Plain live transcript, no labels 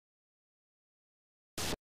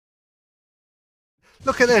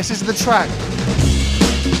Look at this is the track.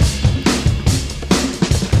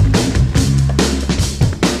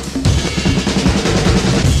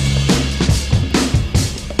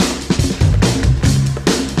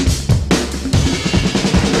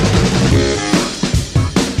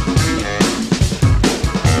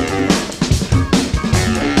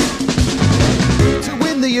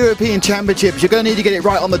 European Championships, you're going to need to get it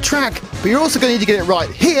right on the track, but you're also going to need to get it right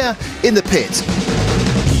here in the pit.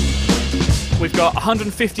 We've got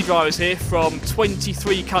 150 drivers here from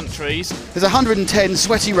 23 countries. There's 110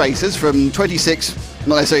 sweaty racers from 26,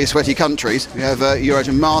 not necessarily sweaty countries. We have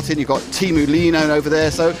Eurogen Martin, you've got Timu Lino over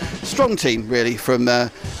there, so strong team really from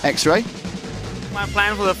X-Ray. My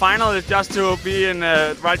plan for the final is just to be in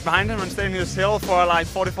right behind him and stay in his hill for like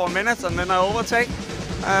 44 minutes and then I overtake.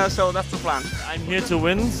 So that's the plan. I'm here to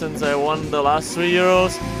win since I won the last 3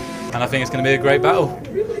 Euros. And I think it's going to be a great battle.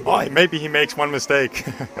 Oh, maybe he makes one mistake.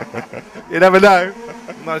 You never know.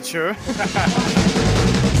 Not sure.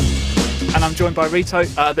 And I'm joined by Rito,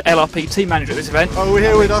 the LRP team manager at this event. Oh, we're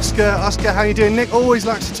here with Oscar. Oscar, how are you doing? Nick always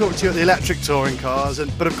likes to talk to you at the electric touring cars,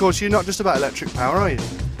 but of course you're not just about electric power, are you?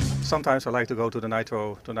 Sometimes I like to go to the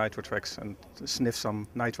nitro tracks and sniff some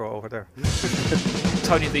nitro over there.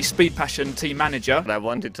 Tony, the Speed Passion team manager. I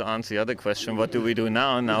wanted to answer the other question, what do we do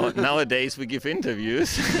now? Nowadays we give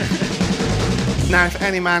interviews. Now, if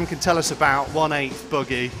any man can tell us about 1/8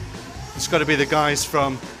 Buggy, it's got to be the guys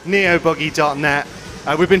from neobuggy.net.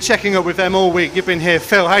 We've been checking up with them all week. You've been here.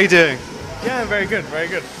 Phil, how you doing? Yeah, very good, very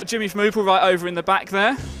good. Jimmy from Opel right over in the back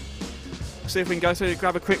there. See if we can go to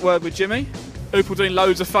grab a quick word with Jimmy. Opel doing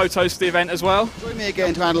loads of photos for the event as well. Join me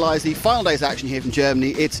again to analyse the final day's action here from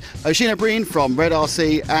Germany. It's Oshina Breen from Red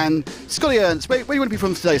RC and Scotty Ernst. Where do you want to be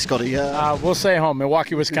from today, Scotty? We'll stay home,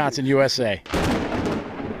 Milwaukee, Wisconsin, USA.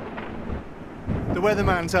 The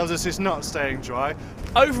weatherman tells us it's not staying dry.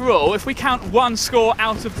 Overall, if we count one score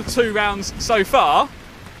out of the 2 rounds so far,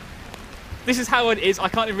 this is how it is. I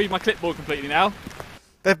can't even read my clipboard completely now.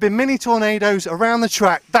 There have been mini tornadoes around the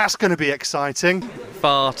track. That's going to be exciting.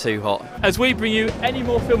 Far too hot. As we bring you any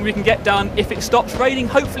more film we can get done if it stops raining,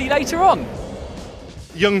 hopefully later on.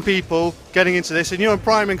 Young people getting into this, and you're a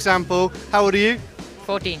prime example. How old are you?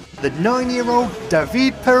 14. The 9-year-old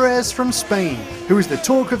David Perez from Spain, who is the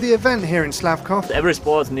talk of the event here in Slavkov. Every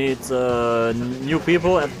sport needs new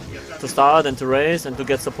people to start and to race and to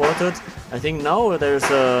get supported. I think now there's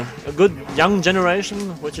a good young generation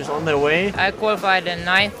which is on their way. I qualified in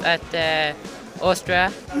 9th at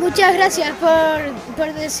Austria. Muchas gracias por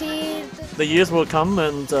decir. The years will come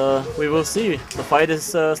and we will see. The fight is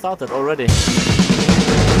started already.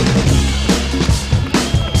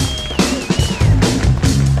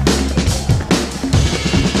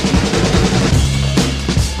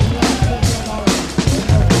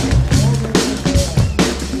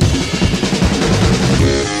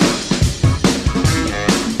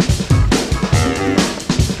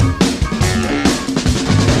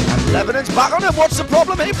 11's back on him. What's the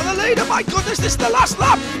problem here for the leader? My goodness, this is the last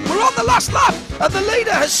lap. We're on the last lap and the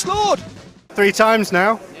leader has slowed. 3 times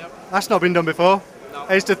now. Yep. That's not been done before. No.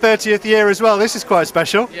 It's the 30th year as well. This is quite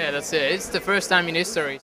special. Yeah, that's it. It's the first time in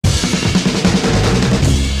history.